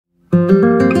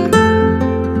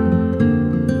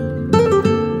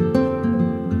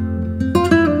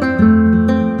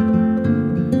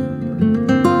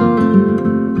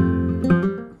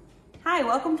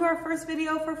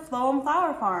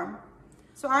Farm.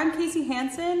 So I'm Casey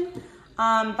Hansen.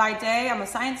 By day, I'm a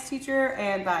science teacher,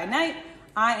 and by night,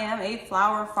 I am a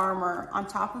flower farmer on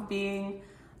top of being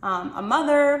a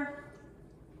mother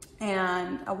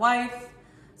and a wife.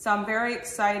 So I'm very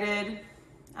excited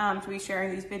to be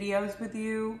sharing these videos with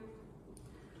you.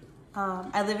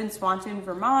 I live in Swanton,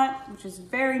 Vermont, which is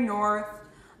very north.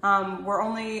 We're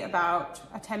only about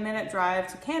a 10-minute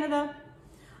drive to Canada.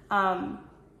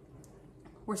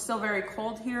 We're still very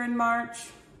cold here in March.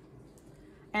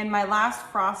 And my last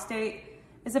frost date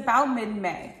is about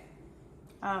mid-May.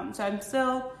 So I'm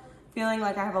still feeling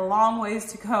like I have a long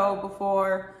ways to go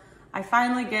before I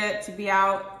finally get to be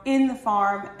out in the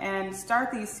farm and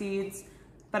start these seeds.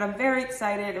 But I'm very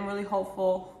excited and really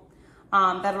hopeful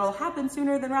that it'll happen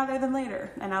sooner rather than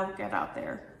later, and I'll get out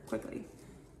there quickly.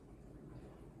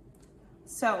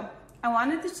 So I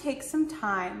wanted to take some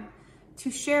time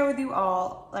to share with you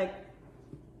all like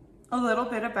a little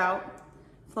bit about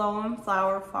Phloem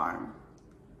Flower Farm.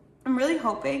 I'm really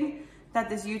hoping that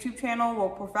this YouTube channel will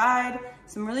provide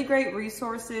some really great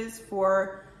resources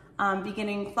for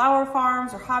beginning flower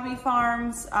farms or hobby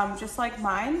farms, just like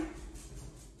mine.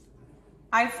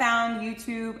 I've found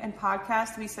YouTube and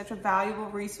podcasts to be such a valuable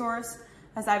resource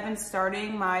as I've been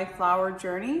starting my flower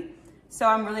journey. So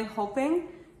I'm really hoping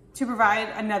to provide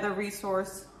another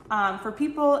resource for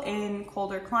people in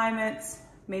colder climates,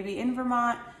 maybe in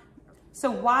Vermont. So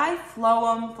why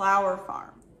Phloem Flower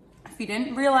Farm? If you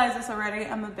didn't realize this already,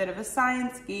 I'm a bit of a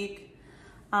science geek.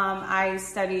 I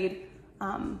studied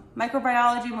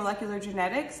microbiology, molecular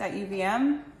genetics at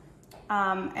UVM,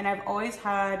 and I've always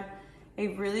had a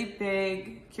really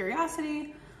big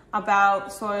curiosity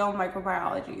about soil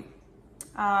microbiology.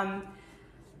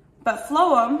 But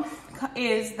phloem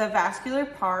is the vascular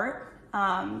part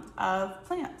of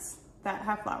plants that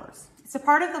have flowers. It's a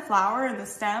part of the flower and the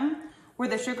stem where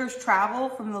the sugars travel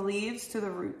from the leaves to the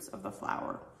roots of the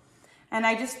flower. And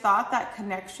I just thought that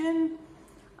connection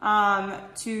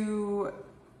to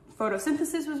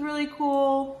photosynthesis was really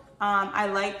cool. I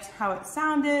liked how it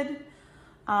sounded.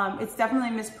 It's definitely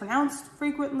mispronounced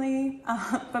frequently,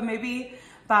 but maybe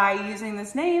by using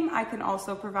this name, I can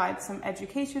also provide some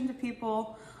education to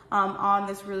people on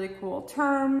this really cool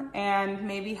term and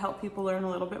maybe help people learn a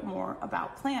little bit more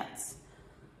about plants.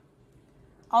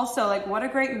 Also, like, what a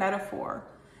great metaphor,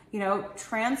 you know,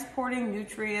 transporting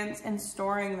nutrients and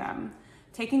storing them,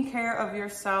 taking care of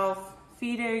yourself,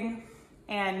 feeding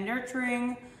and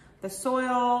nurturing the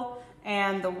soil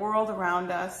and the world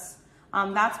around us.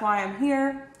 That's why I'm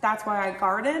here. That's why I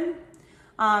garden,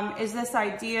 is this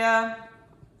idea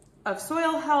of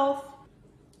soil health.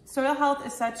 Soil health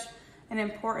is such an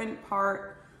important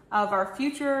part of our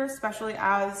future, especially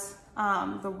as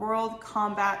the world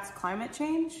combats climate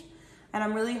change. And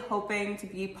I'm really hoping to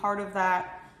be part of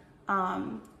that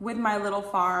with my little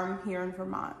farm here in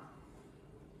Vermont.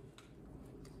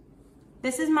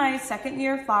 This is my second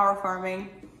year flower farming.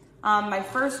 My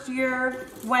first year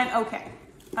went okay.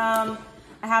 I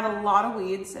had a lot of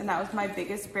weeds, and that was my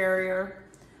biggest barrier,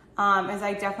 as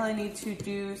I definitely need to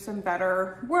do some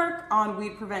better work on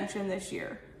weed prevention this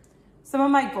year. Some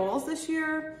of my goals this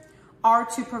year are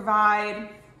to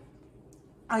provide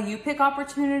a U-pick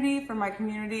opportunity for my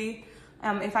community.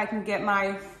 If I can get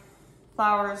my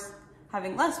flowers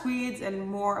having less weeds and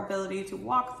more ability to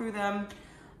walk through them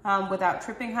without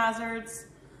tripping hazards.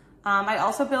 I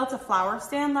also built a flower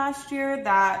stand last year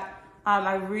that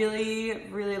I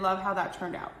really love how that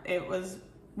turned out. It was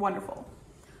wonderful.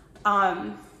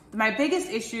 My biggest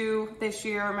issue this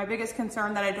year, my biggest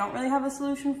concern that I don't really have a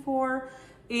solution for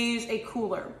is a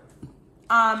cooler.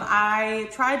 I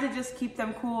tried to just keep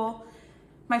them cool.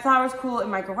 My flowers cool in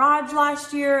my garage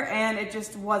last year, and it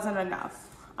just wasn't enough.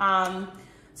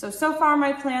 So far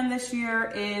my plan this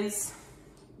year is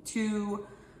to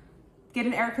get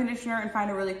an air conditioner and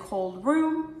find a really cold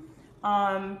room.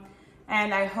 And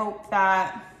I hope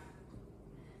that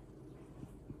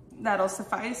that'll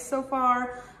suffice so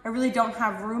far. I really don't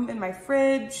have room in my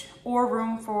fridge or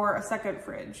room for a second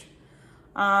fridge.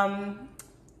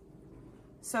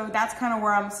 So that's kind of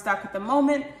where I'm stuck at the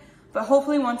moment. But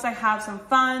hopefully once I have some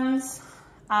funds,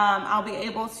 I'll be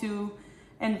able to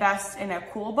invest in a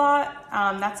cool bot.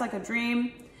 That's like a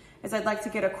dream, is I'd like to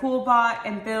get a cool bot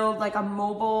and build like a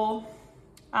mobile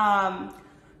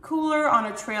cooler on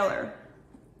a trailer.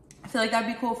 I feel like that'd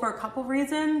be cool for a couple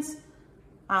reasons.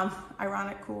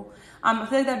 Ironic cool. I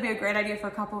feel like that'd be a great idea for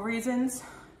a couple reasons,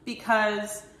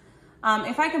 because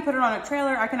if I can put it on a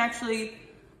trailer, I can actually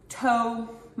tow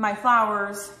my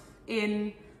flowers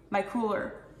in my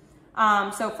cooler.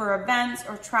 So for events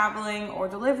or traveling or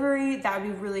delivery, that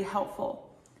would be really helpful.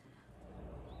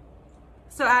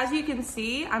 So as you can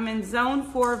see, I'm in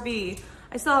zone 4B.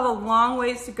 I still have a long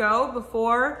ways to go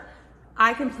before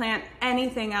I can plant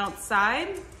anything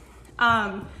outside.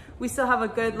 We still have a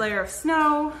good layer of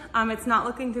snow. It's not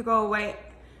looking to go away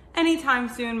anytime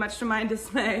soon, much to my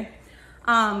dismay.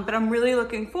 But I'm really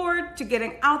looking forward to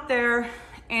getting out there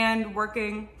and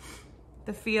working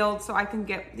the field so I can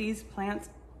get these plants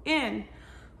in.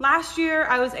 Last year,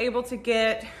 I was able to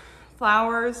get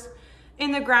flowers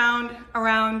in the ground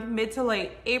around mid to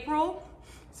late April.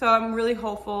 So I'm really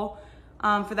hopeful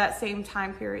for that same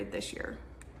time period this year.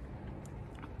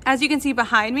 As you can see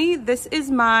behind me, this is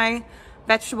my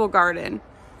vegetable garden.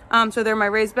 So they're my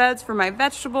raised beds for my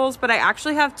vegetables, but I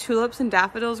actually have tulips and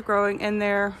daffodils growing in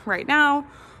there right now.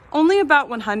 Only about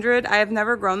 100. I have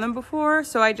never grown them before,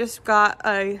 so I just got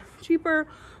a cheaper,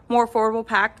 more affordable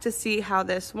pack to see how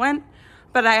this went.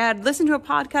 But I had listened to a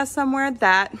podcast somewhere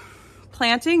that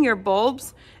planting your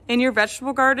bulbs in your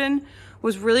vegetable garden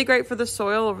was really great for the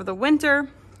soil over the winter,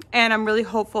 and I'm really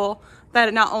hopeful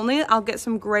that not only I'll get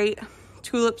some great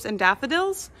tulips and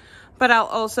daffodils, but I'll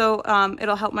also,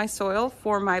 it'll help my soil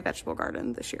for my vegetable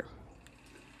garden this year.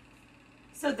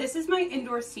 So this is my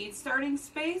indoor seed starting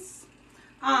space.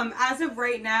 As of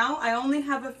right now, I only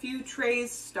have a few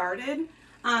trays started,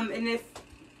 and if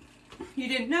you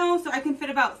didn't know, so I can fit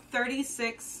about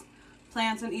 36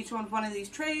 plants in each one of these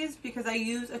trays because I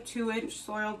use a 2-inch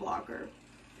soil blocker.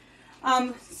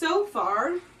 So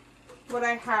far, what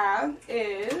I have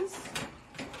is,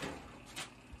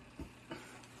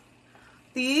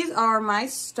 these are my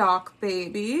stock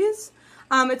babies.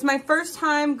 It's my first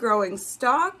time growing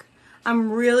stock.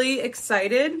 I'm really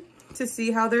excited to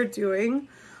see how they're doing.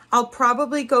 I'll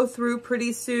probably go through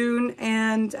pretty soon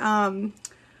and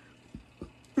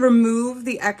remove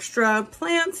the extra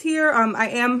plants here.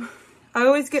 I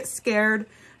always get scared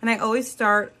and I always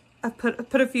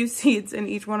put a few seeds in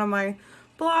each one of my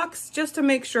blocks just to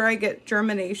make sure I get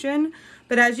germination.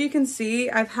 But as you can see,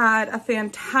 I've had a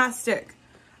fantastic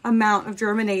amount of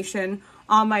germination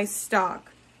on my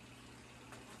stock.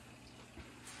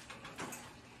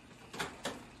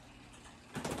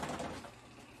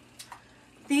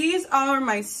 These are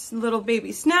my little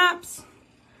baby snaps.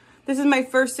 This is my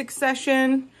first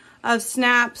succession of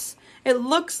snaps. It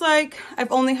looks like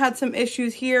I've only had some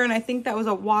issues here, and I think that was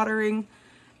a watering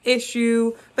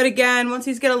issue. But again, once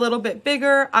these get a little bit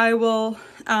bigger, I will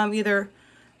either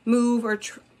move or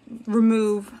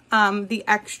remove the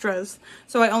extras.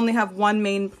 So I only have one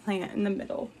main plant in the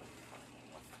middle.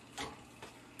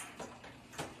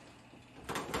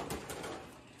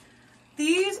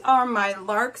 These are my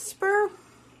larkspur.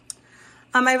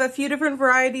 I have a few different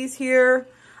varieties here.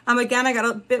 Again, I got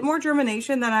a bit more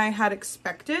germination than I had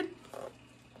expected.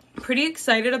 Pretty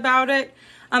excited about it.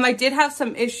 I did have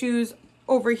some issues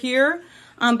over here,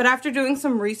 but after doing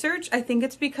some research, I think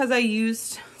it's because I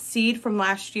used seed from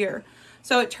last year.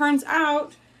 So it turns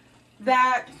out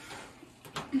that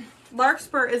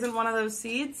larkspur isn't one of those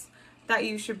seeds that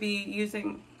you should be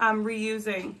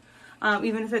reusing.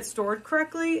 Even if it's stored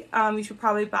correctly, you should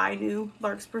probably buy new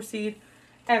larkspur seed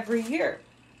every year.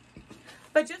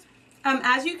 But just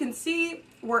as you can see,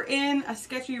 we're in a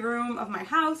sketchy room of my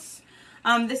house.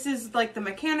 This is like the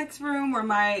mechanics room where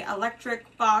my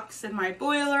electric box and my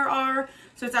boiler are.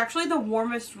 So it's actually the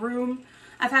warmest room.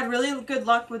 I've had really good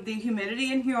luck with the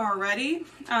humidity in here already,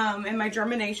 and my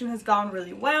germination has gone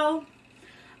really well.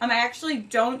 I actually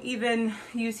don't even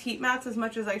use heat mats as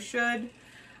much as I should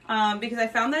because I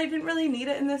found that I didn't really need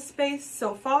it in this space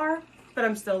so far, but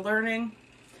I'm still learning.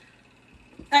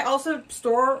 I also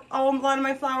store a lot of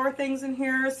my flower things in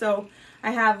here, so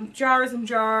I have jars and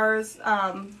jars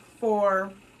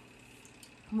for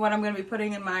what I'm going to be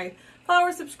putting in my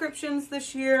flower subscriptions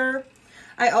this year.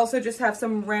 I also just have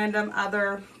some random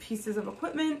other pieces of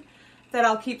equipment that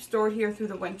I'll keep stored here through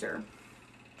the winter.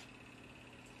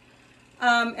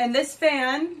 And this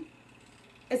fan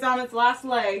is on its last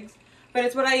legs, but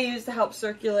it's what I use to help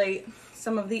circulate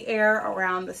some of the air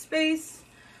around the space.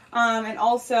 And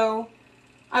also,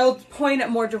 I will point it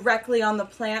more directly on the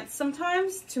plants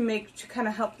sometimes to kind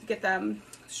of help get them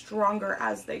stronger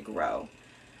as they grow.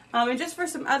 And just for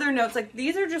some other notes, like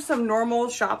these are just some normal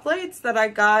shop lights that I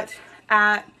got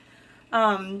at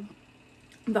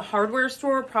the hardware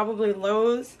store, probably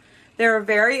Lowe's. They're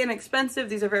very inexpensive.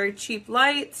 These are very cheap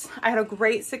lights. I had a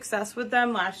great success with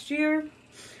them last year.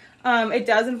 It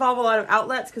does involve a lot of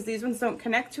outlets because these ones don't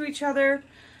connect to each other.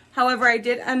 However, I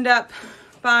did end up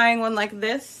buying one like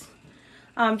this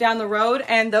down the road,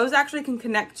 and those actually can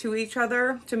connect to each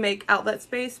other to make outlet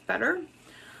space better.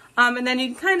 And then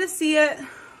you can kind of see it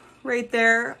right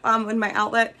there in my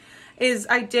outlet.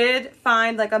 I did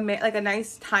find like a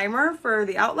nice timer for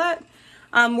the outlet.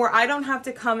 where I don't have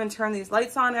to come and turn these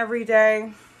lights on every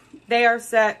day. They are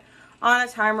set on a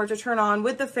timer to turn on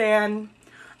with the fan,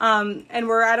 and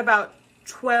we're at about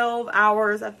 12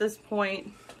 hours at this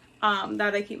point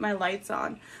that I keep my lights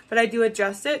on, but I do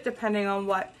adjust it depending on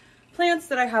what plants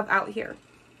that I have out here.